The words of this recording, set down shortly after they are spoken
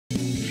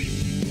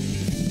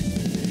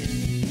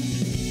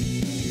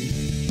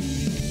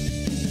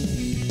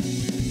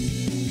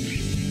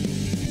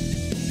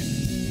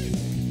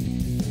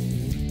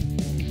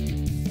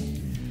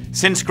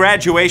Since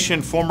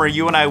graduation, former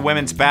UNI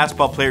women's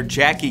basketball player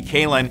Jacqui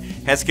Kalin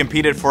has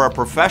competed for a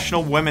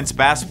professional women's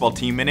basketball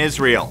team in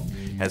Israel,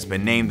 has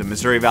been named the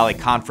Missouri Valley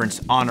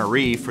Conference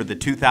honoree for the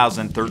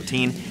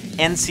 2013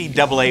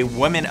 NCAA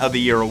Women of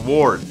the Year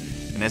Award,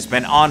 and has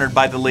been honored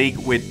by the league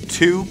with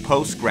 2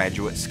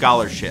 postgraduate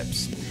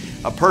scholarships.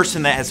 A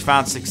person that has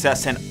found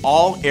success in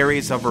all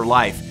areas of her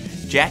life,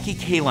 Jacqui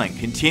Kalin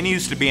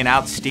continues to be an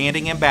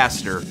outstanding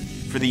ambassador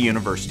for the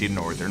University of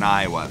Northern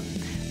Iowa.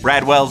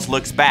 Brad Wells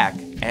looks back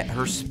at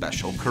her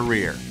special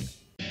career.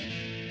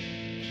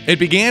 It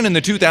began in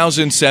the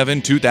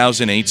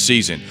 2007-2008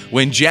 season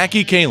when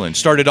Jacqui Kalin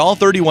started all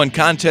 31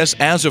 contests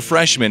as a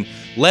freshman,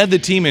 led the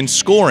team in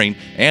scoring,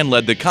 and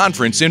led the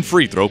conference in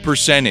free throw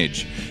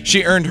percentage.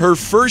 She earned her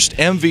first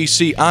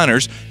MVC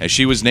honors as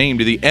she was named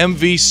to the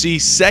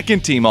MVC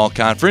Second Team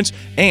All-Conference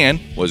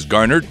and was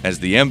garnered as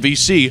the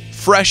MVC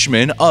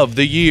Freshman of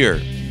the Year.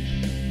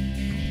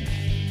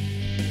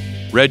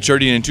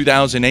 Redshirting in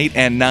 2008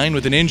 and 2009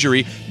 with an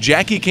injury,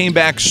 Jacqui came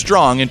back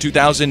strong in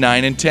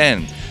 2009 and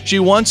 2010. She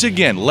once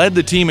again led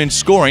the team in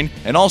scoring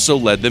and also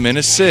led them in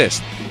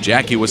assists.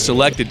 Jacqui was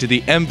selected to the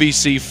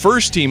MVC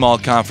First Team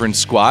All-Conference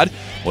squad,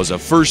 was a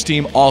First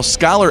Team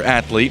All-Scholar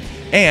athlete,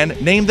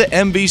 and named the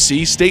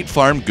MVC State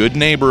Farm Good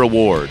Neighbor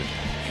Award.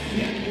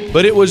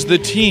 But it was the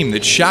team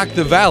that shocked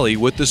the Valley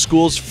with the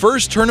school's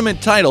first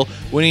tournament title,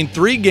 winning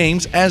 3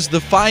 games as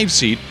the 5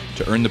 seed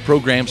to earn the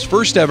program's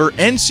first ever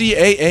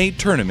NCAA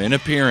tournament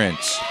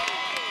appearance.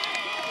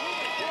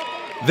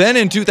 Then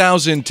in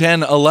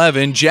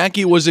 2010-11,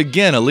 Jacqui was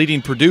again a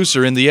leading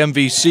producer in the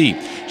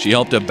MVC. She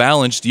helped a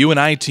balanced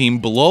UNI team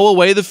blow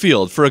away the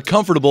field for a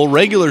comfortable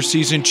regular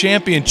season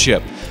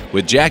championship,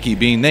 with Jacqui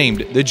being named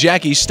the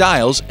Jacqui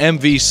Styles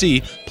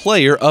MVC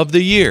Player of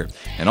the Year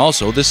and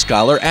also the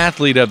Scholar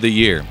Athlete of the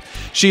Year.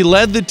 She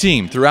led the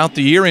team throughout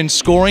the year in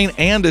scoring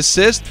and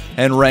assists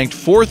and ranked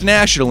 4th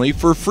nationally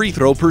for free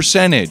throw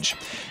percentage.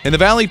 In the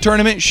Valley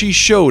tournament, she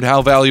showed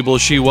how valuable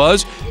she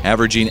was,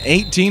 averaging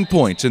 18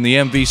 points in the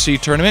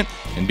MVC tournament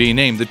and being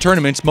named the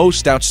tournament's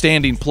most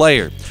outstanding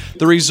player.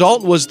 The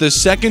result was the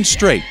 2nd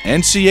straight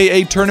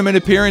NCAA tournament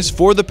appearance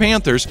for the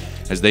Panthers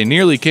as they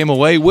nearly came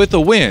away with a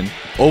win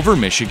over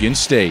Michigan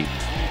State.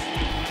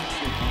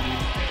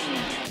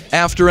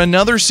 After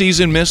another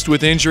season missed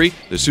with injury,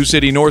 the Sioux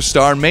City North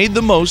Star made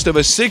the most of a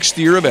 6th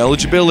year of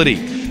eligibility.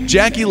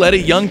 Jacqui led a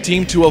young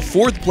team to a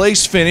 4th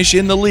place finish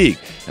in the league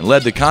and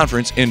led the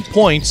conference in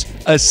points,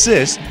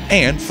 assists,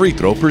 and free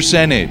throw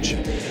percentage.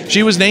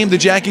 She was named the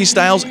Jacqui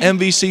Styles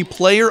MVC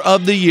Player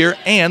of the Year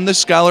and the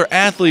Scholar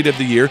Athlete of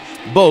the Year,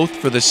 both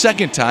for the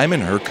 2nd time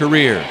in her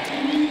career.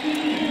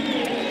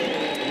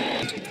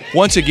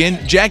 Once again,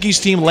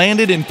 Jacqui's team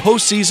landed in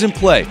postseason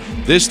play.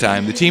 This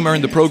time, the team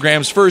earned the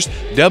program's first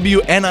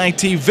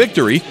WNIT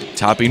victory,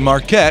 topping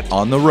Marquette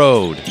on the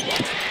road.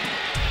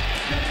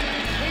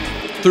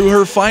 Through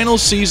her final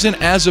season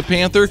as a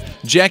Panther,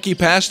 Jacqui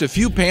passed a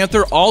few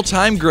Panther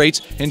all-time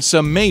greats in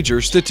some major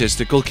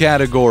statistical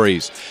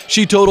categories.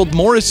 She totaled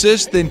more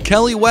assists than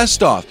Kelly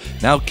Westhoff,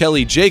 now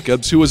Kelly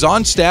Jacobs, who was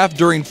on staff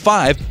during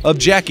 5 of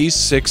Jacqui's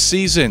 6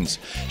 seasons.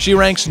 She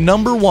ranks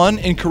number 1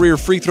 in career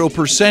free throw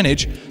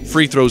percentage,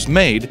 free throws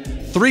made,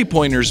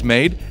 3-pointers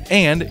made,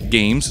 and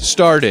games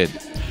started.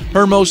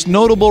 Her most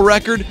notable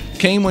record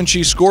came when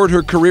she scored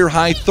her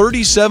career-high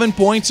 37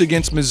 points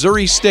against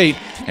Missouri State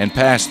and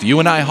passed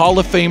UNI Hall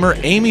of Famer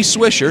Amy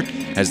Swisher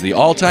as the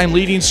all-time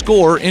leading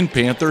scorer in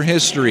Panther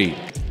history.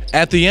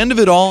 At the end of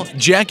it all,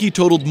 Jacqui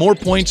totaled more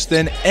points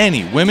than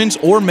any women's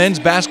or men's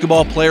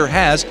basketball player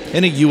has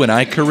in a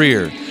UNI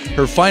career.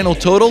 Her final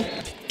total,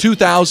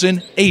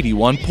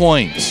 2,081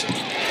 points.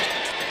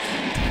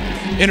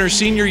 In her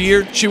senior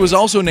year, she was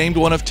also named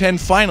one of 10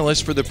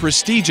 finalists for the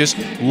prestigious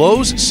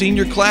Lowe's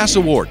Senior Class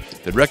Award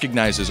that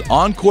recognizes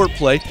on-court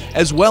play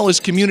as well as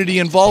community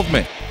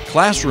involvement,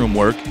 classroom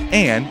work,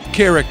 and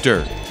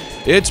character.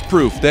 It's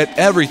proof that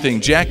everything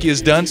Jacqui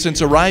has done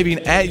since arriving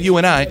at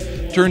UNI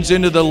turns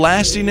into the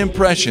lasting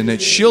impression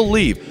that she'll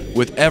leave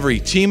with every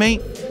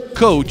teammate,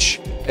 coach,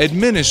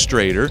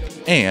 administrator,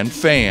 and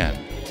fan.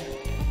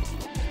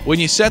 When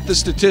you set the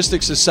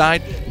statistics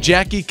aside,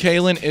 Jacqui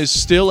Kalin is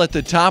still at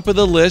the top of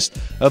the list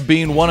of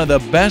being one of the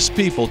best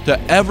people to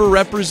ever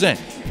represent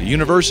the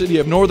University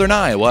of Northern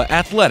Iowa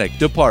Athletic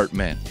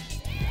Department.